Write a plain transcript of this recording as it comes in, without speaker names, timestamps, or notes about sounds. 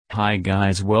Hi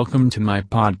guys, welcome to my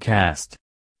podcast.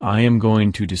 I am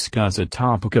going to discuss a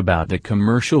topic about the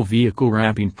commercial vehicle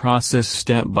wrapping process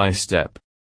step by step.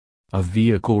 A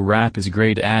vehicle wrap is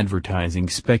great advertising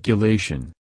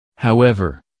speculation.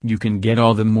 However, you can get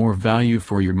all the more value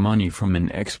for your money from an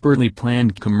expertly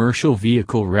planned commercial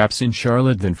vehicle wraps in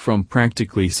Charlotte than from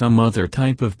practically some other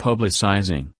type of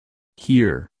publicizing.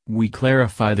 Here, we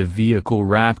clarify the vehicle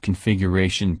wrap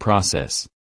configuration process.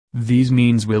 These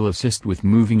means will assist with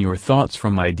moving your thoughts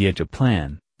from idea to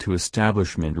plan, to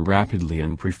establishment rapidly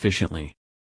and proficiently.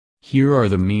 Here are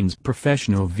the means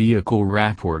professional vehicle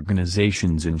wrap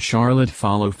organizations in Charlotte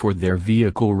follow for their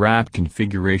vehicle wrap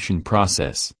configuration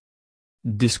process.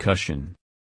 Discussion.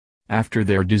 After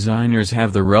their designers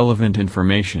have the relevant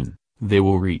information, they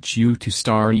will reach you to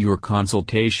start your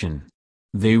consultation.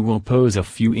 They will pose a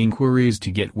few inquiries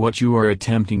to get what you are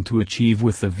attempting to achieve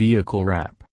with the vehicle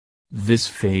wrap. This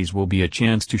phase will be a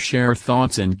chance to share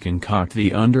thoughts and concoct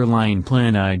the underlying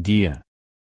plan idea.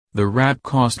 The wrap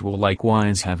cost will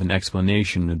likewise have an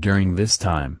explanation during this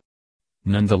time.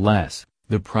 Nonetheless,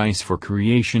 the price for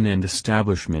creation and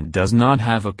establishment does not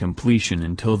have a completion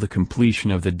until the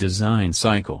completion of the design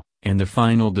cycle, and the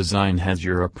final design has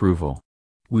your approval.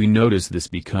 We notice this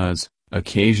because,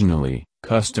 occasionally,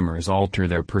 customers alter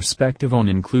their perspective on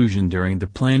inclusion during the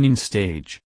planning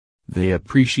stage. They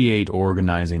appreciate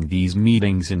organizing these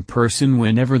meetings in person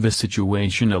whenever the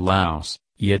situation allows,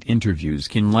 yet interviews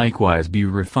can likewise be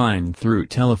refined through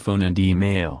telephone and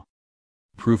email.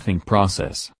 Proofing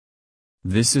process.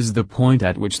 This is the point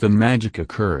at which the magic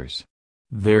occurs.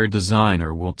 Their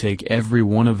designer will take every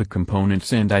one of the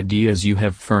components and ideas you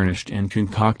have furnished and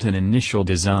concoct an initial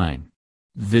design.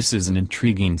 This is an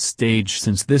intriguing stage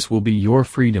since this will be your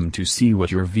freedom to see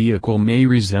what your vehicle may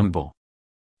resemble.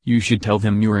 You should tell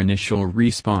them your initial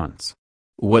response.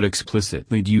 What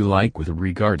explicitly do you like with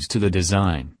regards to the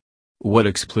design? What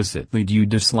explicitly do you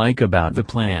dislike about the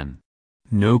plan?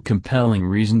 No compelling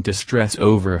reason to stress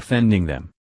over offending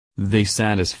them. They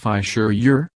satisfy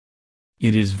you're?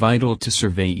 It is vital to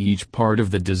survey each part of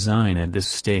the design at this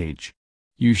stage.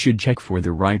 You should check for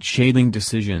the right shading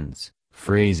decisions,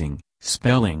 phrasing,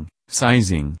 spelling,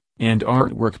 sizing, and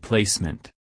artwork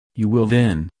placement. You will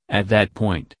then, at that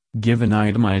point, give an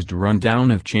itemized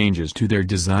rundown of changes to their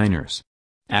designers.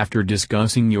 After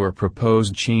discussing your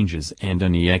proposed changes and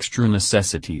any extra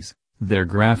necessities, their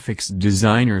graphics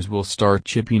designers will start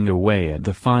chipping away at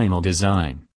the final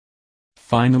design.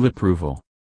 Final approval.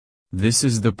 This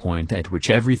is the point at which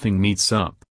everything meets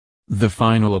up. The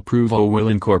final approval will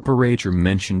incorporate your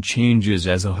mentioned changes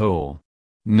as a whole.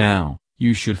 Now,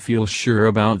 you should feel sure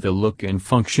about the look and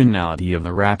functionality of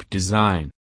the wrap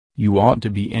design. You ought to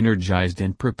be energized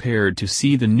and prepared to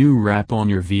see the new wrap on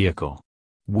your vehicle.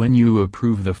 When you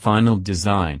approve the final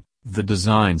design, the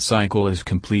design cycle is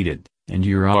completed, and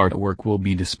your artwork will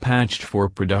be dispatched for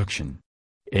production.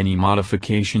 Any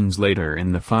modifications later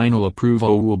in the final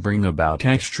approval will bring about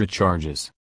extra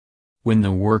charges. When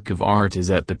the work of art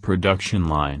is at the production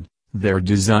line, their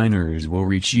designers will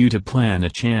reach you to plan a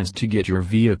chance to get your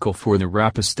vehicle for the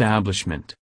wrap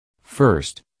establishment.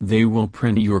 First, they will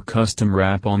print your custom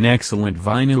wrap on excellent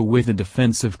vinyl with a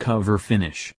defensive cover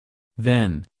finish.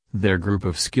 Then, their group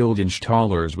of skilled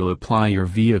installers will apply your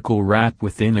vehicle wrap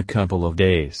within a couple of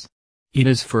days. It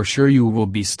is for sure you will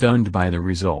be stunned by the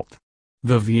result.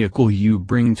 The vehicle you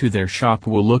bring to their shop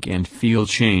will look and feel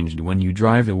changed when you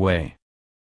drive away.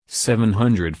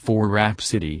 704 Wrap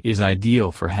City is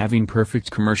ideal for having perfect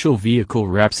commercial vehicle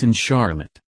wraps in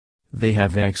Charlotte. They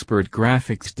have expert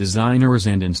graphics designers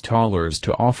and installers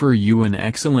to offer you an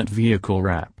excellent vehicle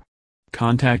wrap.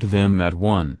 Contact them at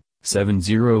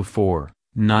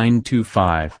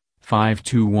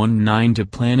 1-704-925-5219 to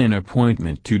plan an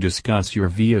appointment to discuss your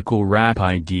vehicle wrap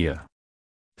idea.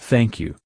 Thank you.